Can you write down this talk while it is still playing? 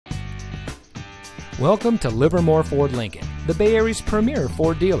Welcome to Livermore Ford Lincoln, the Bay Area's premier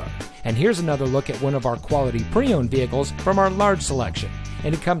Ford dealer. And here's another look at one of our quality pre-owned vehicles from our large selection.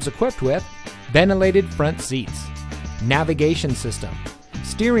 And it comes equipped with ventilated front seats, navigation system,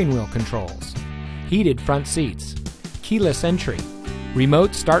 steering wheel controls, heated front seats, keyless entry,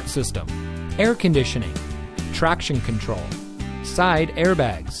 remote start system, air conditioning, traction control, side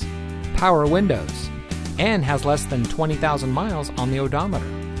airbags, power windows, and has less than 20,000 miles on the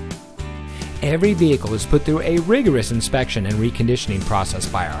odometer. Every vehicle is put through a rigorous inspection and reconditioning process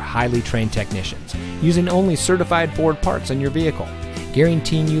by our highly trained technicians, using only certified Ford parts on your vehicle,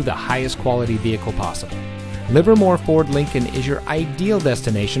 guaranteeing you the highest quality vehicle possible. Livermore Ford Lincoln is your ideal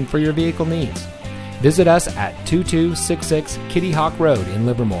destination for your vehicle needs. Visit us at 2266 Kittyhawk Road in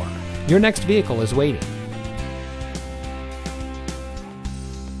Livermore. Your next vehicle is waiting.